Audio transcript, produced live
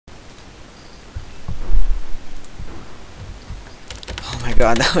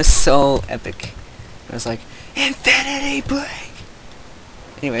god, that was so epic. It was like, infinity break!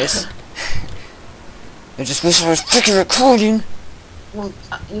 Anyways. I just wish I was freaking recording! Well,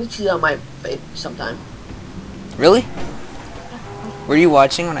 you see that on my face sometime. Really? Were you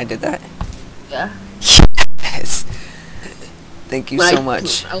watching when I did that? Yeah. Yes! Thank you so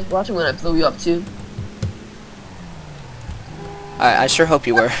much. I was watching when I blew you up too. I sure hope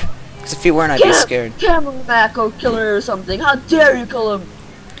you were. Because if you weren't, I'd be scared. Camelback or killer or something. How dare you kill him?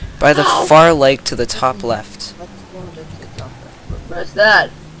 By the far lake to the top left. Where's that?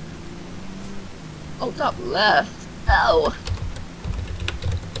 Oh, top left. Ow.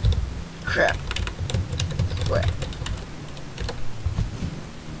 Crap. Crap.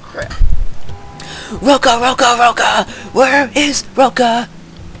 Crap. Roca, Roca, Roca! Where is Roca?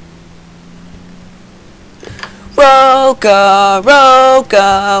 Roca,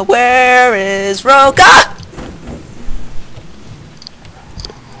 Roca, where is Roca?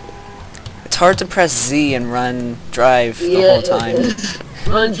 It's hard to press Z and run, drive the whole time.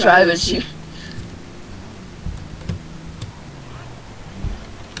 Run, drive, and shoot.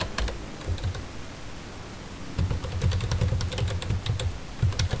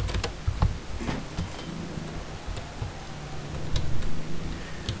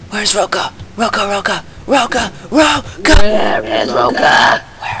 Where's Roca? Roca, Roca, Roca, Roca! Where is Roca?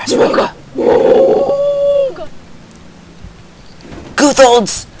 Where is Roca?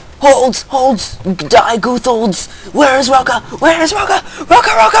 Gootholds! Holds! Holds! Die, Gootholds! Where is Roca? Where is Roca?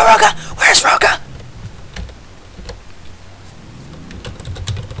 Roca, Roca, Roca! Where's Roca?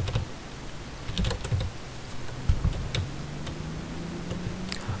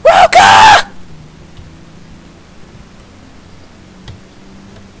 Roca!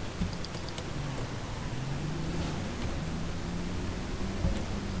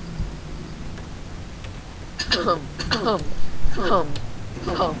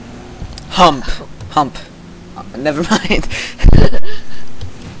 Hump. Hump. Never mind.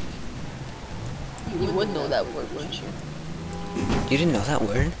 You would know that word, wouldn't you? You didn't know that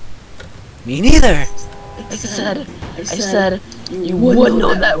word? Me neither. I said, you would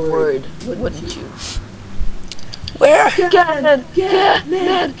know that word, wouldn't you? Where? Cannon!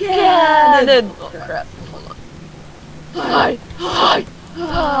 Cannon! Cannon! Oh crap, hold on. Hi! Hi!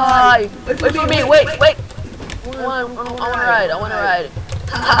 Hi! Wait for me, wait! I wanna ride.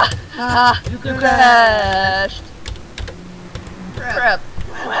 Ha! Ha! You crashed! Crap!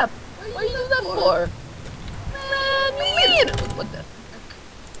 What are you doing that for? Man, you mean! What the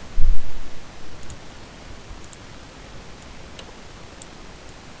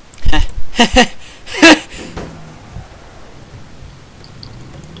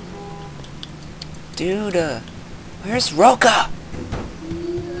Dude, where's Roca?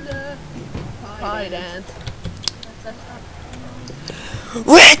 Hi, dance.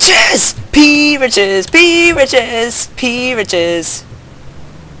 Riches! P riches! P riches! P riches!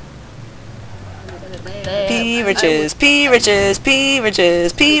 P riches! P riches! P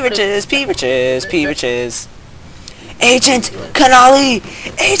riches! P riches! P riches! P riches! Agent Canali!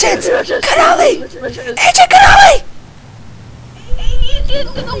 Agent Canali! Agent Canali! Agent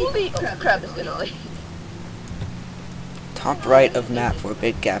Canoli! Oh crap, it's Canoli. Top right of map where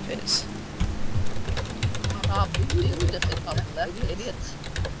big gap is. Top left, idiot.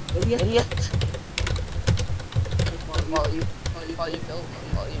 Follow you, Bill.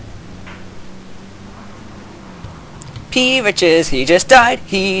 Follow you. P riches, he just died,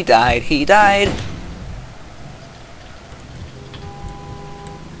 he died, he died.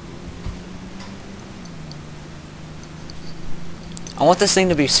 I want this thing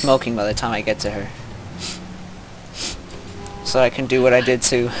to be smoking by the time I get to her. So I can do what I did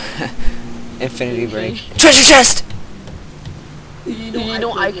to Infinity Break. Treasure chest! You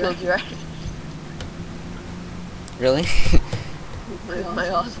know I killed you, right? Really? my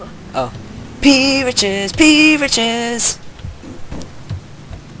awesome. Oh. P riches, P riches!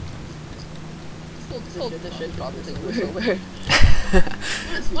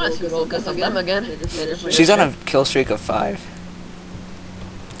 She's on a kill streak of 5.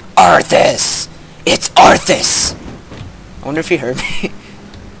 Arthas! It's Arthas! I wonder if he heard me.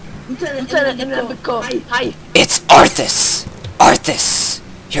 Hi. It's Arthas! Arthas!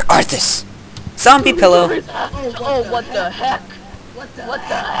 You're Arthas! Zombie pillow! Oh, what the heck? What the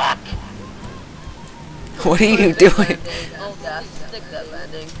heck? What are you doing? Oh, yeah, stick that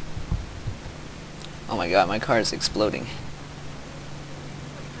landing. Oh my god, my car is exploding.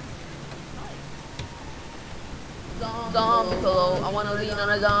 Zombie pillow. I wanna lean on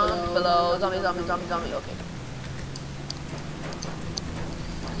a zombie pillow. Zombie. Okay.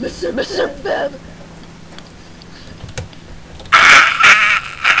 Mr. Beb.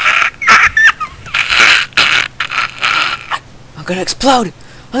 gonna explode!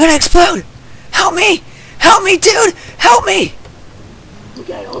 I'm gonna explode! Help me! Help me, dude! Help me!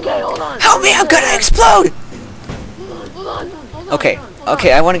 Okay, hold on. Help me! I'm gonna explode! Hold on. Okay,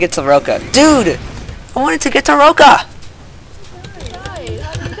 okay, I want to get to Roca. Dude! I wanted to get to Roca!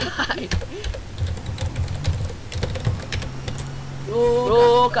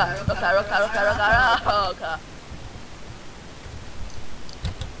 Roca.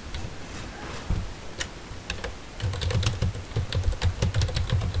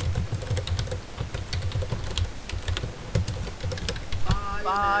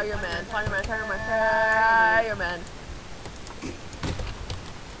 Fireman.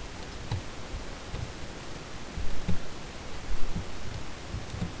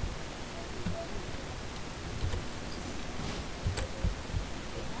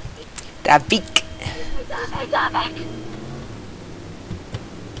 That beak. Hey, Dominic.